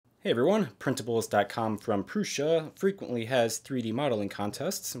Hey everyone, Printables.com from Prusa frequently has 3D modeling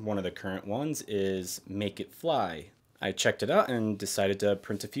contests. One of the current ones is Make It Fly. I checked it out and decided to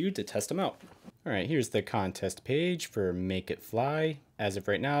print a few to test them out. Alright, here's the contest page for Make It Fly. As of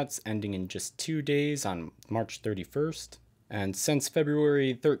right now, it's ending in just 2 days on March 31st. And since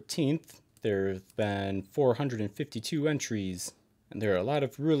February 13th, there have been 452 entries. And there are a lot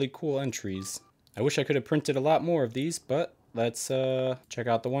of really cool entries. I wish I could have printed a lot more of these, but let's check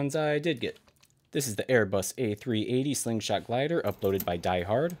out the ones I did get. This is the Airbus A380 Slingshot glider uploaded by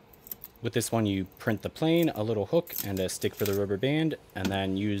DieHard. With this one you print the plane, a little hook, and a stick for the rubber band, and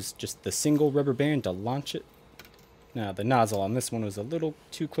then use just the single rubber band to launch it. Now the nozzle on this one was a little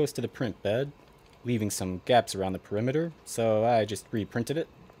too close to the print bed, leaving some gaps around the perimeter, so I just reprinted it.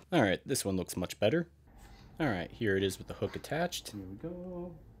 Alright, this one looks much better. Alright, here it is with the hook attached. Here we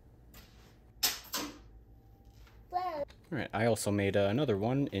go. Alright, I also made another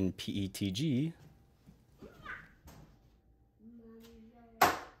one in PETG.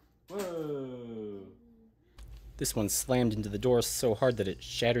 Whoa! This one slammed into the door so hard that it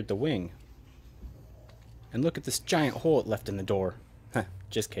shattered the wing. And look at this giant hole it left in the door. Huh,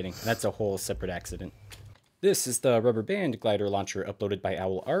 just kidding. That's a whole separate accident. This is the rubber band glider launcher uploaded by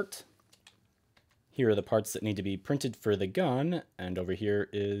Owl Art. Here are the parts that need to be printed for the gun, and over here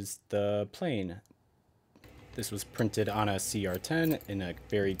is the plane. This was printed on a CR10 in a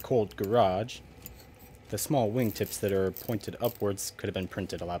very cold garage. The small wingtips that are pointed upwards could have been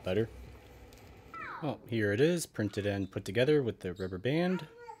printed a lot better. Well, here it is, printed and put together with the rubber band.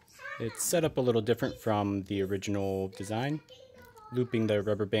 It's set up a little different from the original design, looping the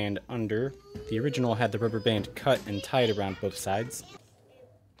rubber band under. The original had the rubber band cut and tied around both sides.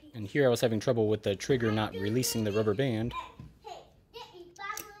 And here I was having trouble with the trigger not releasing the rubber band.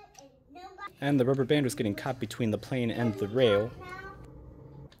 And the rubber band was getting caught between the plane and the rail.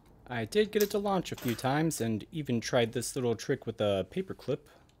 I did get it to launch a few times and even tried this little trick with a paper clip.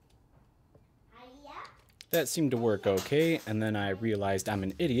 That seemed to work okay, and then I realized I'm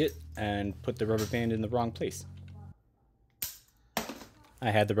an idiot and put the rubber band in the wrong place.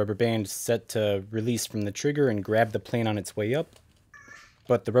 I had the rubber band set to release from the trigger and grab the plane on its way up,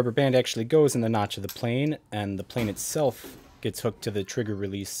 but the rubber band actually goes in the notch of the plane, and the plane itself gets hooked to the trigger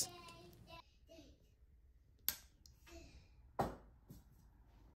release.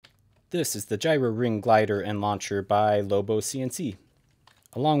 This is the Gyro ring glider and launcher by LoboCNC.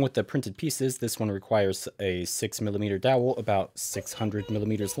 Along with the printed pieces, this one requires a 6mm dowel about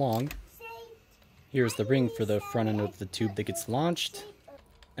 600mm long. Here's the ring for the front end of the tube that gets launched,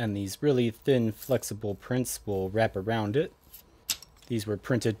 and these really thin flexible prints will wrap around it. These were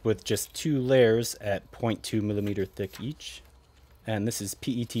printed with just 2 layers at 0.2mm thick each, and this is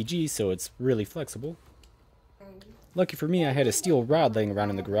PETG, so it's really flexible. Lucky for me, I had a steel rod laying around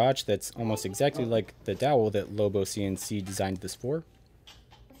in the garage that's almost exactly like the dowel that LoboCNC designed this for.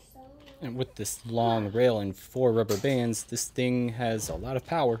 And with this long rail and 4 rubber bands, this thing has a lot of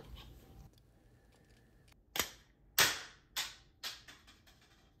power.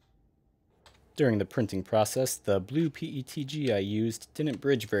 During the printing process, the blue PETG I used didn't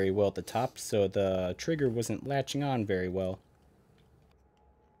bridge very well at the top, so the trigger wasn't latching on very well.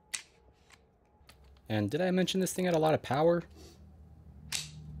 And did I mention this thing had a lot of power?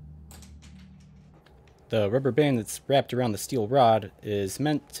 The rubber band that's wrapped around the steel rod is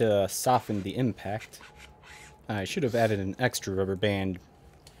meant to soften the impact. I should have added an extra rubber band.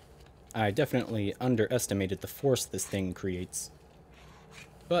 I definitely underestimated the force this thing creates.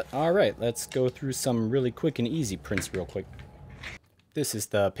 But alright, let's go through some really quick and easy prints real quick. This is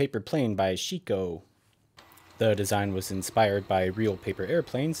the paper plane by Shikko. The design was inspired by real paper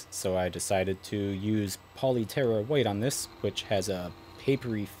airplanes, so I decided to use PolyTerra white on this, which has a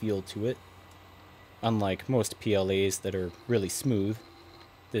papery feel to it. Unlike most PLAs that are really smooth,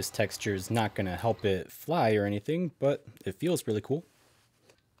 this texture is not going to help it fly or anything, but it feels really cool.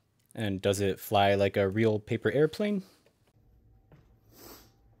 And does it fly like a real paper airplane?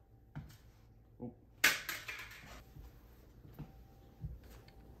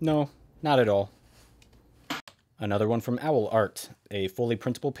 No, not at all. Another one from Owl Art, a fully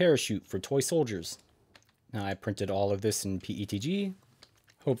printable parachute for toy soldiers. Now I printed all of this in PETG.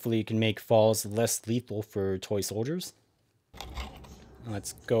 Hopefully you can make falls less lethal for toy soldiers.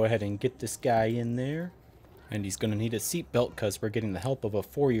 Let's go ahead and get this guy in there. And he's going to need a seatbelt because we're getting the help of a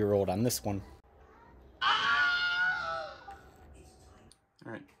 4-year-old on this one.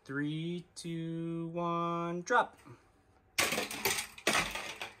 Alright, 3, 2, 1, drop!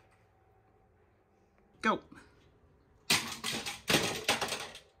 Go!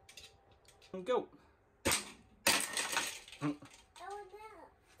 Go!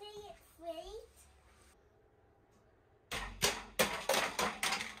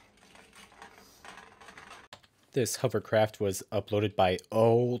 This hovercraft was uploaded by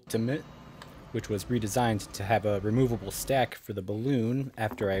uhltimate, which was redesigned to have a removable stack for the balloon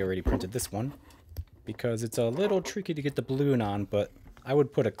after I already printed this one, because it's a little tricky to get the balloon on, but I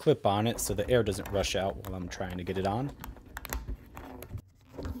would put a clip on it so the air doesn't rush out while I'm trying to get it on.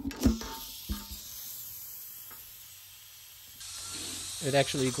 It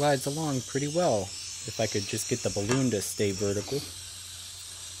actually glides along pretty well, if I could just get the balloon to stay vertical.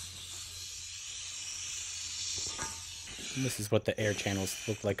 And this is what the air channels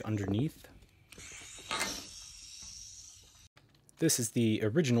look like underneath. This is the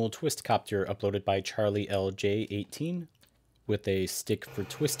original twist copter uploaded by Charlie LJ18, with a stick for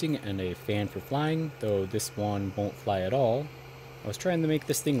twisting and a fan for flying, though this one won't fly at all. I was trying to make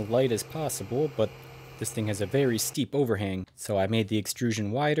this thing light as possible, but this thing has a very steep overhang, so I made the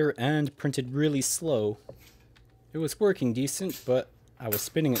extrusion wider and printed really slow. It was working decent, but I was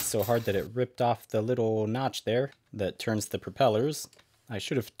spinning it so hard that it ripped off the little notch there that turns the propellers. I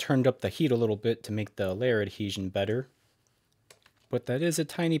should have turned up the heat a little bit to make the layer adhesion better. But that is a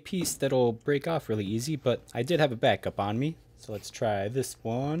tiny piece that'll break off really easy, but I did have a backup on me. So let's try this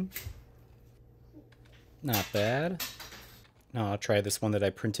one. Not bad. Now I'll try this one that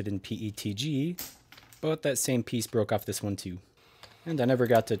I printed in PETG. But that same piece broke off this one too. And I never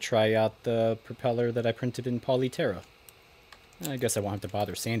got to try out the propeller that I printed in PolyTerra. I guess I won't have to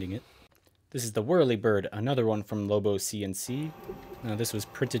bother sanding it. This is the Whirlybird, another one from LoboCNC. Now this was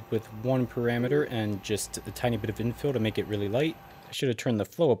printed with one parameter and just a tiny bit of infill to make it really light. I should have turned the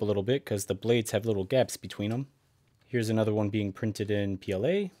flow up a little bit because the blades have little gaps between them. Here's another one being printed in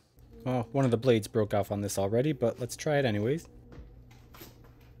PLA. Well, one of the blades broke off on this already, but let's try it anyways.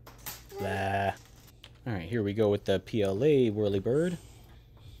 Blah. Alright, here we go with the PLA Whirlybird.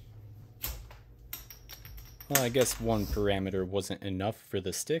 Well, I guess one parameter wasn't enough for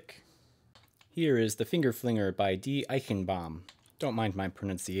the stick. Here is the Finger Flinger by Eichenbaum. Don't mind my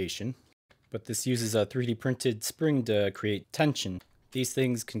pronunciation. But this uses a 3D printed spring to create tension. These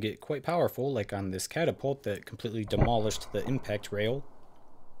things can get quite powerful, like on this catapult that completely demolished the impact rail.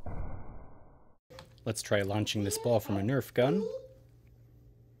 Let's try launching this ball from a Nerf gun.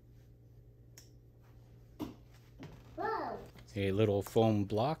 A little foam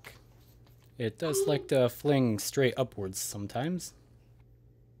block. It does like to fling straight upwards sometimes.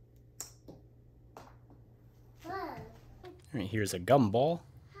 Alright, here's a gumball.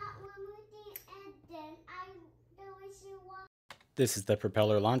 This is the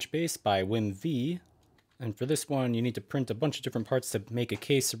propeller launch base by WimV. And for this one, you need to print a bunch of different parts to make a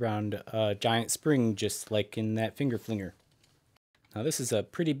case around a giant spring, just like in that finger flinger. Now this is a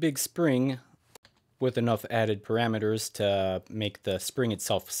pretty big spring with enough added parameters to make the spring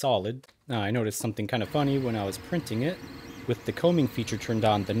itself solid. Now I noticed something kind of funny when I was printing it. With the combing feature turned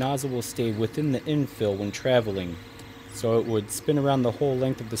on, the nozzle will stay within the infill when traveling, so it would spin around the whole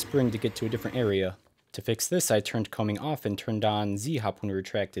length of the spring to get to a different area. To fix this, I turned combing off and turned on Z-hop when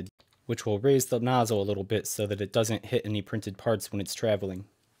retracted, which will raise the nozzle a little bit so that it doesn't hit any printed parts when it's traveling.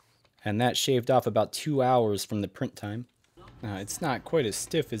 And that shaved off about 2 hours from the print time. It's not quite as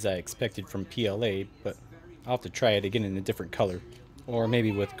stiff as I expected from PLA, but I'll have to try it again in a different color, or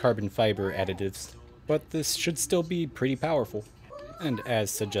maybe with carbon fiber additives. But this should still be pretty powerful. And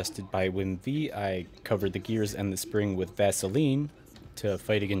as suggested by WimV, I covered the gears and the spring with Vaseline to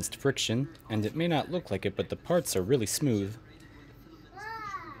fight against friction, and it may not look like it, but the parts are really smooth.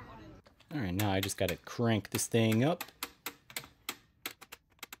 Alright, now I just gotta crank this thing up.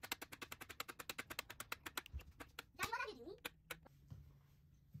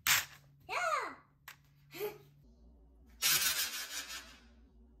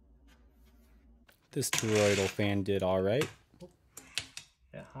 This toroidal fan did alright.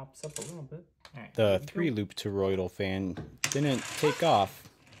 It hops up a little bit. Right, the 3-loop toroidal fan didn't take off.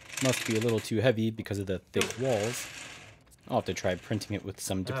 Must be a little too heavy because of the thick walls. I'll have to try printing it with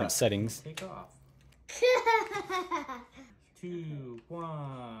some different settings. Take off. 2,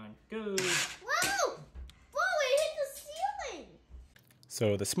 1, go! Whoa! Whoa, it hit the ceiling!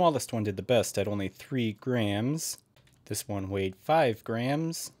 So the smallest one did the best at only 3 grams. This one weighed 5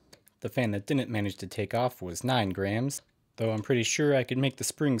 grams. The fan that didn't manage to take off was 9 grams. Though I'm pretty sure I could make the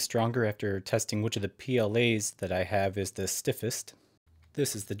spring stronger after testing which of the PLAs that I have is the stiffest.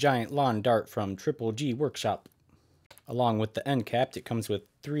 This is the giant lawn dart from Triple G Workshop. Along with the end cap, it comes with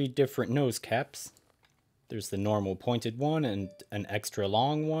 3 different nose caps. There's the normal pointed one, and an extra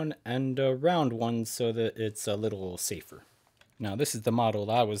long one, and a round one so that it's a little safer. Now this is the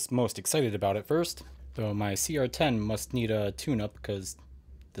model I was most excited about at first, though my CR10 must need a tune-up because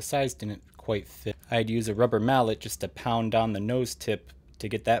the size didn't quite fit. I had to use a rubber mallet just to pound down the nose tip to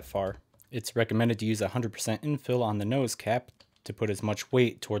get that far. It's recommended to use 100% infill on the nose cap to put as much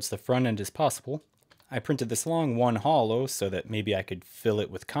weight towards the front end as possible. I printed this long one hollow so that maybe I could fill it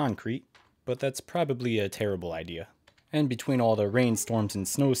with concrete, but that's probably a terrible idea. And between all the rainstorms and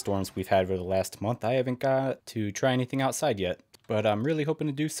snowstorms we've had over the last month, I haven't got to try anything outside yet, but I'm really hoping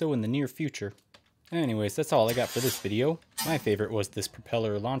to do so in the near future. Anyways, that's all I got for this video. My favorite was this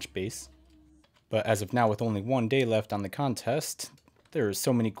propeller launch base. But as of now, with only 1 day left on the contest, there are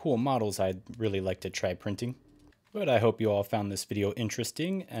so many cool models I'd really like to try printing. But I hope you all found this video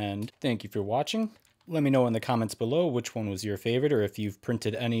interesting, and thank you for watching. Let me know in the comments below which one was your favorite, or if you've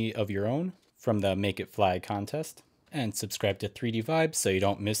printed any of your own from the Make It Fly contest. And subscribe to 3D Vibes so you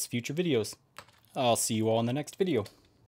don't miss future videos. I'll see you all in the next video.